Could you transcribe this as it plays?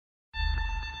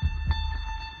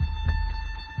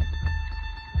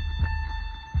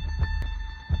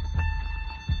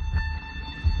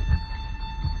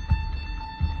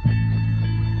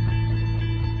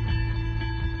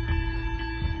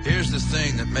the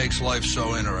thing that makes life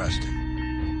so interesting.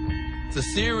 The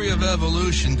theory of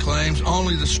evolution claims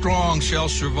only the strong shall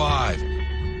survive.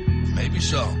 Maybe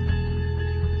so.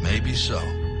 Maybe so.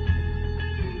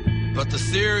 But the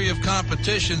theory of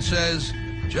competition says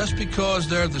just because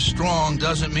they're the strong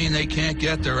doesn't mean they can't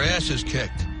get their asses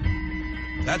kicked.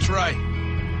 That's right.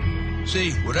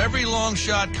 See, what every long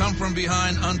shot come from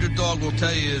behind underdog will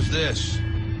tell you is this.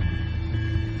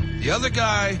 The other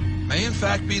guy may in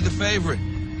fact be the favorite.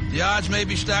 The odds may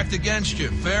be stacked against you,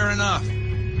 fair enough.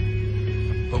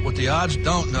 But what the odds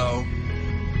don't know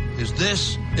is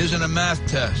this isn't a math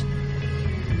test.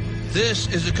 This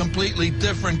is a completely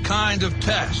different kind of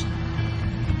test.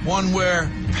 One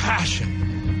where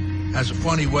passion has a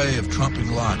funny way of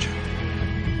trumping logic.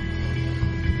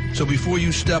 So before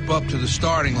you step up to the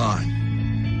starting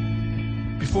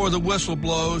line, before the whistle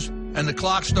blows and the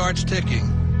clock starts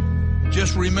ticking,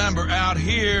 just remember, out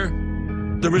here,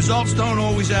 the results don't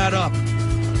always add up.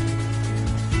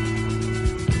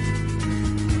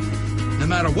 No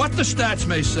matter what the stats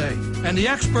may say, and the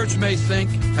experts may think,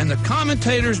 and the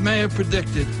commentators may have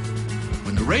predicted,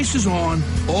 when the race is on,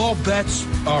 all bets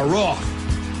are off.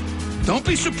 Don't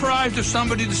be surprised if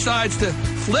somebody decides to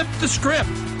flip the script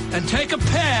and take a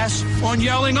pass on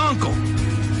yelling uncle.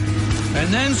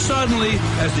 And then suddenly,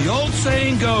 as the old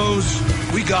saying goes,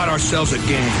 we got ourselves a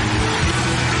game.